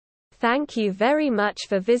Thank you very much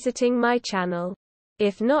for visiting my channel.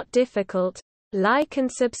 If not difficult, like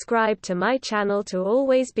and subscribe to my channel to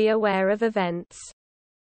always be aware of events.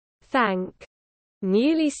 Thank.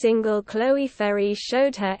 Newly single Chloe Ferry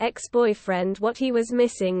showed her ex-boyfriend what he was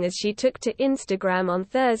missing as she took to Instagram on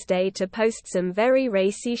Thursday to post some very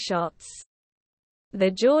racy shots. The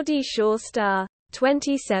Geordie Shore star,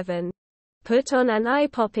 27, put on an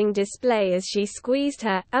eye-popping display as she squeezed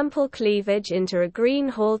her ample cleavage into a green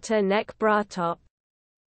halter neck bra top.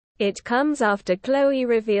 It comes after Chloe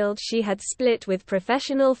revealed she had split with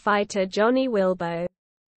professional fighter Johnny Wilbo,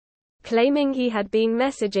 claiming he had been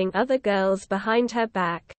messaging other girls behind her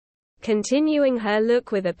back. Continuing her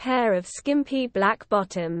look with a pair of skimpy black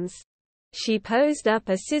bottoms, she posed up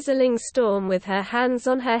a sizzling storm with her hands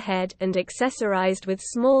on her head and accessorized with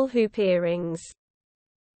small hoop earrings.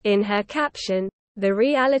 In her caption, the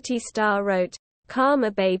reality star wrote, "Karma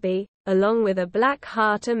baby," along with a black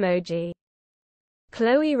heart emoji.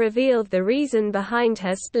 Chloe revealed the reason behind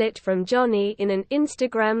her split from Johnny in an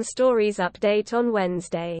Instagram Stories update on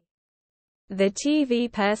Wednesday. The TV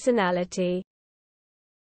personality